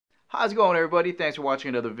How's it going, everybody? Thanks for watching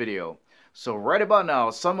another video. So right about now,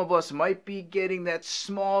 some of us might be getting that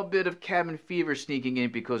small bit of cabin fever sneaking in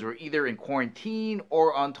because we're either in quarantine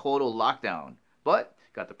or on total lockdown. But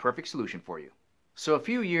got the perfect solution for you. So a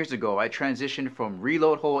few years ago, I transitioned from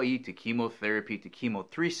Reload Hawaii to chemotherapy to Chemo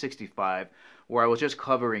 365, where I was just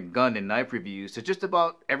covering gun and knife reviews to just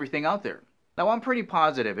about everything out there. Now I'm pretty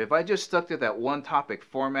positive if I just stuck to that one topic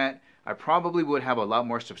format, I probably would have a lot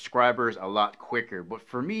more subscribers a lot quicker. But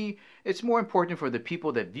for me, it's more important for the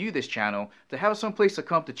people that view this channel to have some place to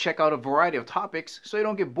come to check out a variety of topics so you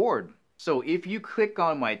don't get bored. So if you click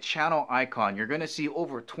on my channel icon, you're going to see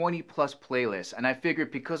over 20 plus playlists. And I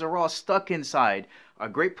figured because we're all stuck inside, a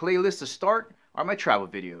great playlist to start are my travel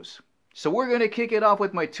videos. So we're going to kick it off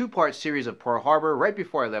with my two-part series of Pearl Harbor. Right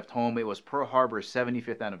before I left home, it was Pearl Harbor's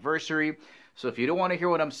 75th anniversary. So if you don't want to hear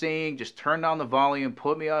what I'm saying, just turn down the volume,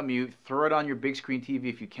 put me on mute, throw it on your big screen TV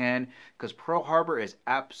if you can, because Pearl Harbor is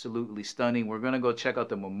absolutely stunning. We're going to go check out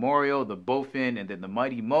the memorial, the Bowfin, and then the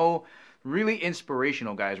Mighty Mo. Really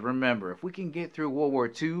inspirational, guys. Remember, if we can get through World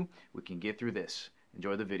War II, we can get through this.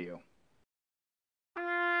 Enjoy the video.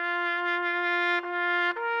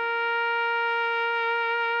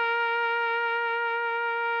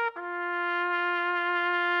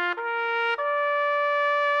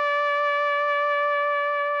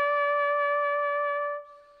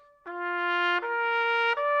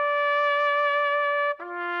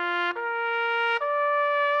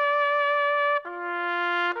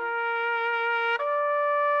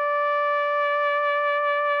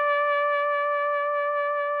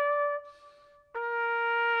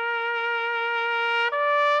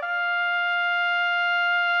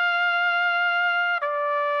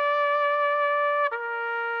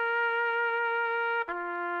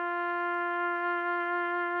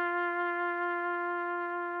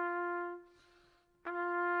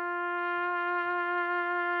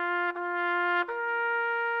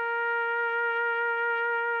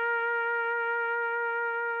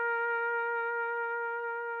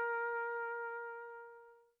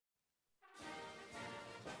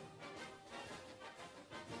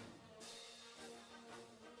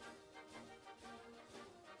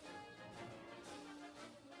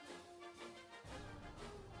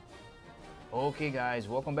 Okay guys,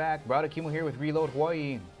 welcome back. Brother Kimo here with Reload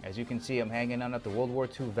Hawaii. As you can see, I'm hanging out at the World War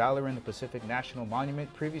II Valor in the Pacific National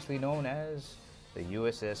Monument, previously known as the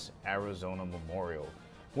USS Arizona Memorial.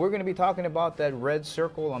 We're going to be talking about that red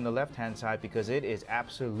circle on the left-hand side because it is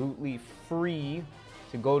absolutely free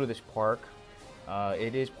to go to this park.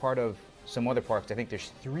 It is part of some other parks. I think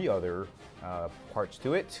there's 3 other parts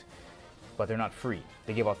to it, but they're not free.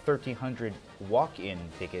 They give out 1,300 walk-in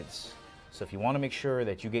tickets. So if you want to make sure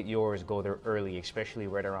that you get yours, go there early, especially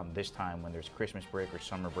right around this time when there's Christmas break or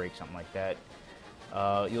summer break, something like that.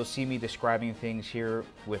 You'll see me describing things here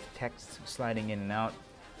with text sliding in and out.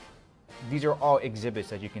 These are all exhibits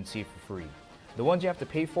that you can see for free. The ones you have to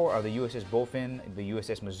pay for are the USS Bowfin, the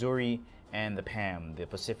USS Missouri, and the PAM, the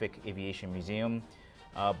Pacific Aviation Museum.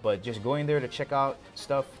 But just going there to check out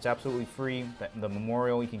stuff, it's absolutely free. The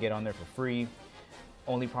memorial, you can get on there for free.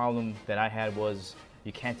 Only problem that I had was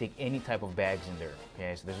you can't take any type of bags in there.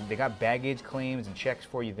 Okay, so they got baggage claims and checks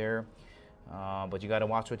for you there, but you got to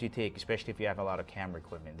watch what you take, especially if you have a lot of camera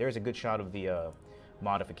equipment. There's a good shot of the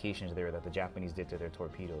modifications there that the Japanese did to their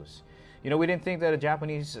torpedoes. You know, we didn't think that a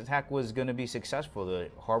Japanese attack was going to be successful. The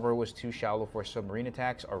harbor was too shallow for submarine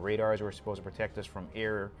attacks. Our radars were supposed to protect us from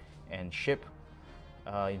air and ship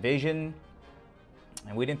invasion.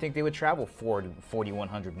 And we didn't think they would travel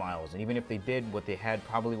 4,100 miles. And even if they did, what they had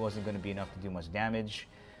probably wasn't going to be enough to do much damage.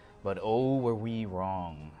 But oh, were we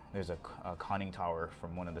wrong. There's a conning tower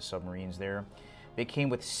from one of the submarines there. They came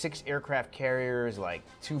with 6 aircraft carriers, like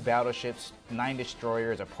 2 battleships, 9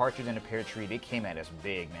 destroyers, a partridge in a pear tree. They came at us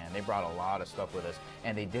big, man. They brought a lot of stuff with us.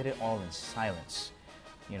 And they did it all in silence.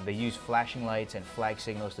 You know, they used flashing lights and flag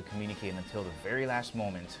signals to communicate until the very last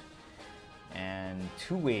moment. And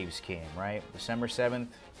 2 waves came, right? December 7th,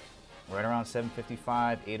 right around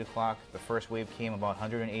 7:55, 8 o'clock. The first wave came, about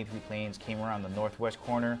 183 planes came around the northwest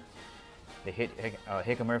corner. They hit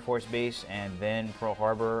Hickam Air Force Base and then Pearl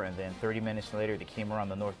Harbor, and then 30 minutes later they came around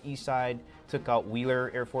the northeast side, took out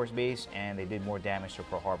Wheeler Air Force Base, and they did more damage to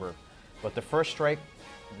Pearl Harbor. But the first strike,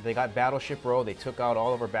 they got Battleship Row. They took out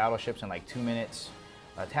all of our battleships in like 2 minutes.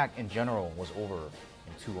 Attack in general was over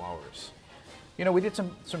in 2 hours. You know, we did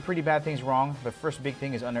some pretty bad things wrong. The first big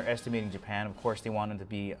thing is underestimating Japan. Of course, they wanted to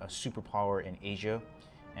be a superpower in Asia,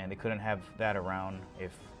 and they couldn't have that around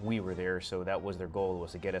if we were there, so that was their goal,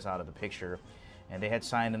 was to get us out of the picture. And they had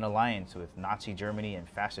signed an alliance with Nazi Germany and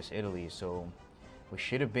Fascist Italy, so we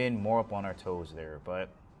should have been more up on our toes there. But,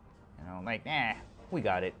 you know, like, we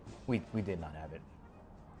got it. We did not have it.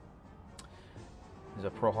 There's a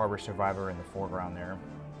Pearl Harbor survivor in the foreground there.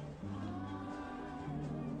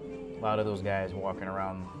 A lot of those guys walking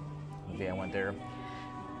around the day I went there.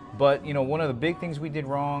 But, you know, one of the big things we did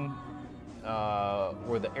wrong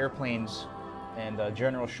were the airplanes, and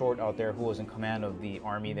General Short out there, who was in command of the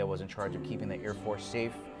army that was in charge of keeping the Air Force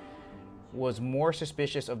safe, was more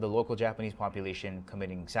suspicious of the local Japanese population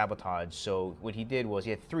committing sabotage. So what he did was he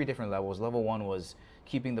had 3 different levels. Level 1 was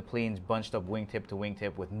keeping the planes bunched up wingtip to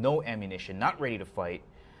wingtip with no ammunition, not ready to fight.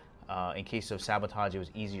 In case of sabotage, it was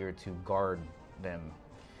easier to guard them.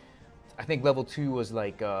 I think level 2 was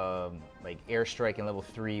like airstrike, and level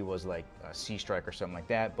 3 was like a sea strike or something like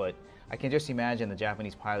that. But I can just imagine the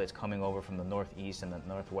Japanese pilots coming over from the northeast and the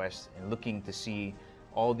northwest and looking to see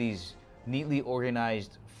all these neatly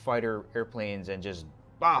organized fighter airplanes and just,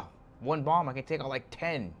 one bomb, I can take out like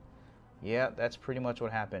 10. Yeah, that's pretty much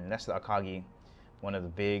what happened. And that's the Akagi, one of the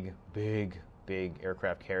big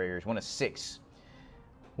aircraft carriers, one of 6.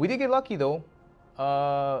 We did get lucky though.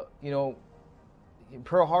 You know, in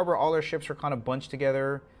Pearl Harbor, all our ships were kind of bunched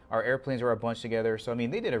together. Our airplanes were bunched together. So, I mean,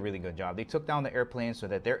 they did a really good job. They took down the airplanes so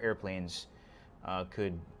that their airplanes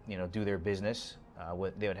could, you know, do their business.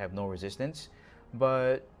 They would have no resistance.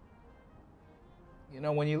 But, you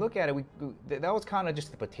know, when you look at it, that was kind of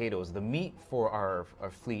just the potatoes. The meat for our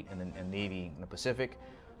fleet and Navy in the Pacific.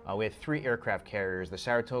 We had 3 aircraft carriers. The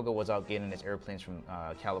Saratoga was out getting its airplanes from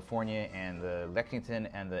California, and the Lexington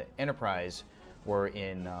and the Enterprise were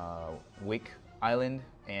in Wake Island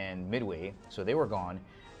and Midway, so they were gone.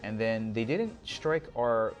 And then they didn't strike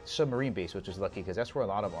our submarine base, which was lucky because that's where a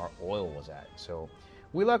lot of our oil was at. So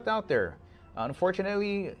we lucked out there.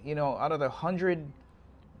 Unfortunately, you know, out of the 100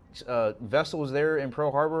 vessels there in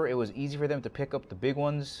Pearl Harbor, it was easy for them to pick up the big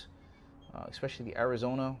ones, especially the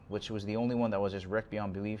Arizona, which was the only one that was just wrecked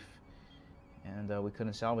beyond belief, and we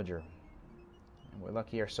couldn't salvage her. And we're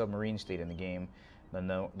lucky our submarine stayed in the game.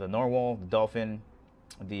 The Narwhal, the Dolphin,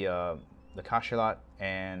 the Cachalot,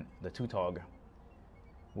 and the Tautog,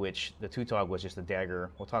 which the Tautog was just a dagger.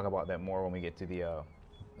 We'll talk about that more when we get to the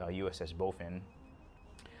USS Bowfin.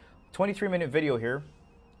 23-minute video here,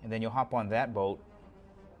 and then you'll hop on that boat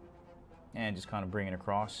and just kind of bring it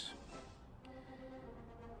across.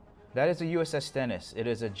 That is the USS Stennis. It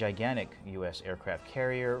is a gigantic U.S. aircraft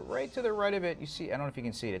carrier. Right to the right of it, you see, I don't know if you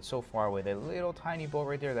can see it, it's so far away. That little tiny boat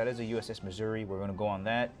right there, that is a USS Missouri. We're going to go on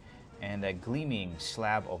that. And that gleaming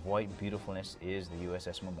slab of white beautifulness is the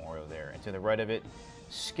USS Memorial there. And to the right of it,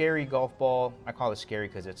 scary golf ball. I call it scary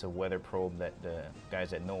because it's a weather probe that the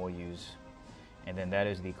guys at NOAA use. And then that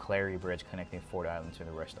is the Clary Bridge connecting Ford Island to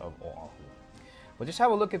the rest of Oahu. But just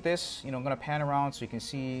have a look at this. You know, I'm going to pan around so you can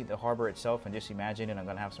see the harbor itself and just imagine it. I'm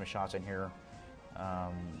going to have some shots in here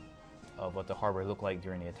of what the harbor looked like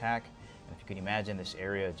during the attack. And if you can imagine this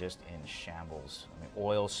area just in shambles. I mean,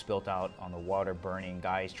 oil spilt out on the water burning,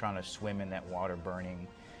 guys trying to swim in that water burning.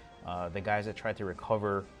 The guys that tried to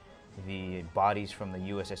recover the bodies from the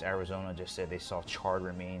USS Arizona just said they saw charred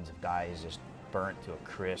remains of guys just burnt to a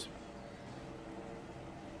crisp.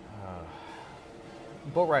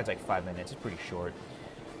 Boat ride's like 5 minutes, it's pretty short.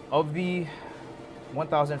 Of the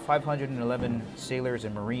 1,511 sailors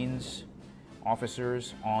and Marines,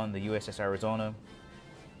 officers on the USS Arizona,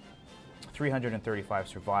 335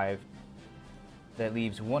 survived. That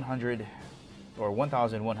leaves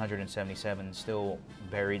 1,177 still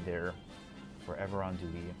buried there, forever on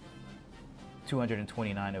duty.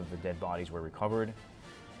 229 of the dead bodies were recovered,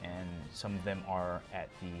 and some of them are at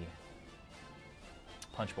the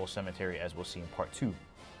Punch Bowl Cemetery, as we'll see in part 2.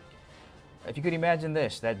 If you could imagine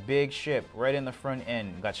this, that big ship right in the front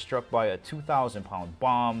end got struck by a 2,000-pound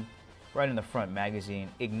bomb right in the front magazine,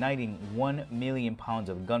 igniting 1 million pounds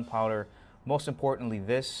of gunpowder. Most importantly,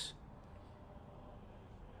 this.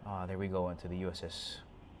 There we go into the USS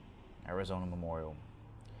Arizona Memorial.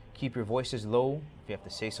 Keep your voices low if you have to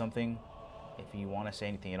say something. If you want to say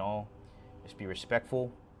anything at all, just be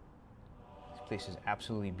respectful. This place is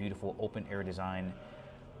absolutely beautiful, open air design.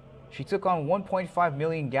 She took on 1.5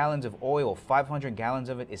 million gallons of oil. 500 gallons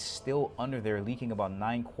of it is still under there, leaking about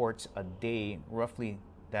 9 quarts a day, roughly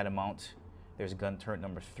that amount. There's gun turret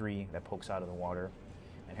number 3 that pokes out of the water.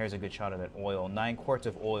 And here's a good shot of that oil. 9 quarts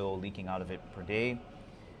of oil leaking out of it per day.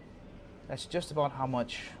 That's just about how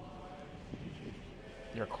much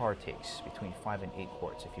your car takes, between 5 and 8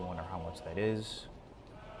 quarts, if you wonder how much that is.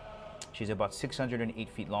 She's about 608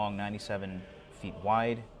 feet long, 97 feet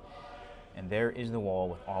wide. And there is the wall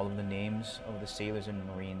with all of the names of the sailors and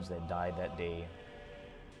Marines that died that day.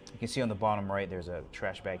 You can see on the bottom right, there's a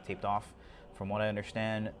trash bag taped off. From what I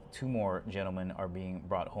understand, 2 more gentlemen are being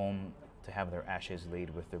brought home to have their ashes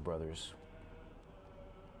laid with their brothers.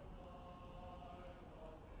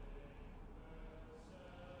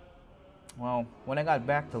 Well, when I got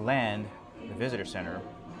back to land, the visitor center,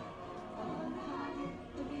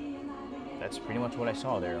 that's pretty much what I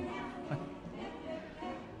saw there.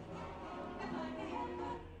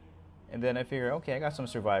 And then I figured, okay, I got some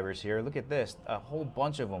survivors here. Look at this, a whole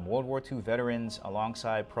bunch of them. World War II veterans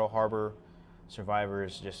alongside Pearl Harbor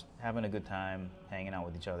survivors, just having a good time, hanging out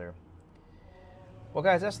with each other. Well,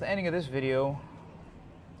 guys, that's the ending of this video.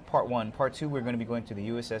 Part 1. Part 2, we're going to be going to the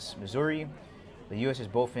USS Missouri, the USS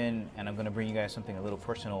Bowfin, and I'm going to bring you guys something a little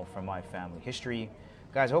personal from my family history.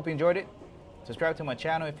 Guys, I hope you enjoyed it. Subscribe to my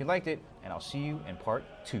channel if you liked it, and I'll see you in Part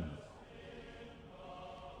 2.